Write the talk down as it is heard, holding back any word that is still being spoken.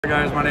Hey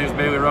guys, my name is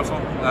Bailey Russell.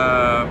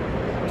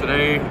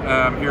 Today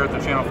I'm here at the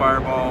Channel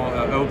Fireball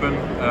Open,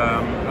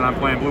 and I'm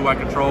playing Blue-White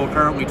Control,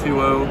 currently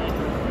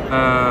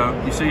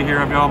 2-0. You see here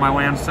I've got all my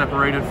lands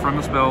separated from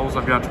the spells.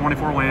 I've got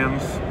 24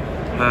 lands.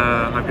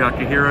 I've got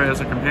Kahira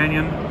as a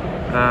companion,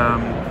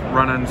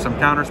 running some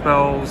counter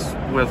spells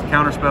with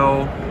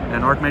Counterspell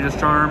and Archmage's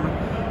Charm,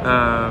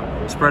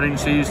 spreading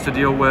seas to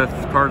deal with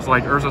cards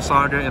like Urza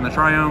Saga and the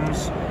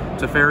Triomes,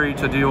 Teferi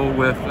to deal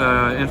with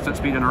instant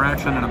speed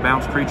interaction and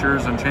bounce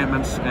creatures,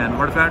 enchantments, and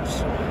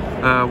artifacts.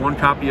 One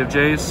copy of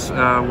Jace.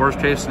 Worst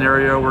case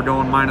scenario, we're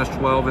going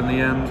 -12 in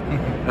the end,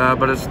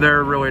 but it's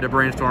there really to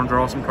brainstorm,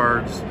 draw some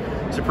cards.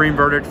 Supreme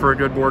Verdict for a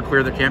good board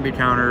clear that can't be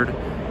countered.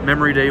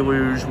 Memory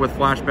Deluge with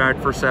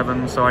flashback for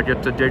 7, so I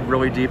get to dig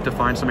really deep to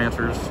find some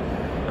answers.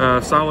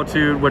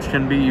 Solitude, which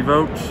can be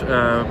evoked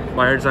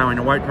by exiling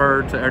a white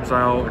card to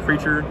exile a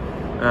creature.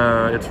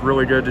 It's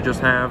really good to just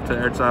have to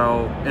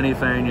exile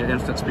anything at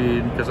instant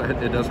speed because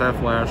it does have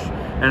flash,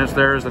 and it's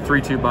there as a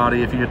 3/2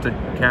 body if you get to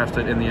cast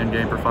it in the end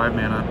game for 5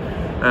 mana.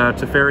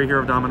 Teferi,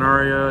 Hero of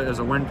Dominaria is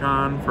a win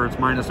con for its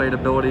 -8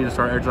 ability to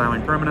start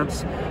exiling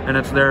permanents, and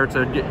it's there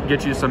to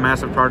get you some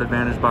massive card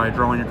advantage by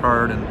drawing a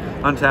card and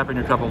untapping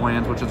a couple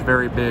lands, which is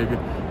very big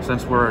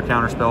since we're a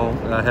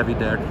counterspell heavy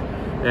deck.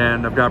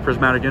 And I've got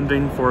Prismatic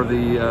Ending for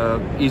the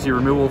easy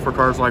removal for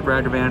cards like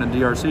Ragavan and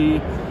DRC.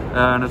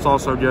 And it's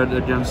also good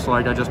against,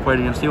 like I just played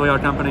against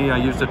Heliod Company. I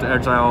used it to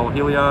exile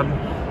Heliod,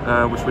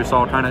 which we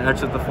saw kind of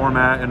exit the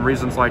format, and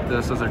reasons like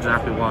this is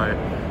exactly why.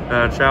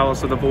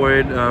 Chalice of the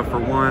Void for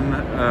 1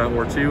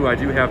 or 2. I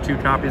do have 2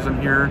 copies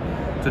in here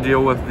to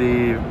deal with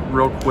the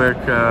real quick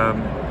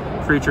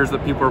creatures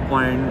that people are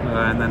playing,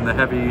 and then the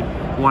heavy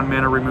 1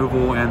 mana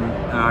removal, and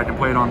I can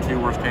play it on 2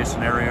 worst case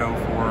scenario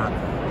for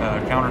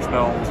counter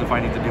spells if I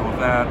need to deal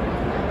with that.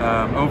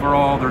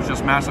 Overall, there's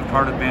just massive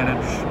card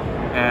advantage,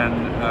 and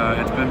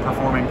it's been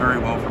performing very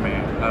well for me.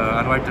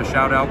 I'd like to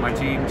shout out my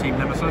team, Team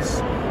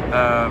Nemesis,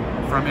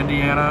 from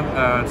Indiana.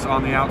 It's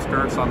on the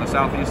outskirts, on the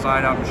southeast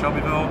side out in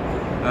Shelbyville.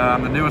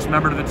 I'm the newest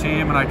member to the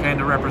team, and I came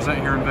to represent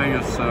here in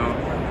Vegas, so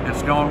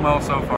it's going well so far.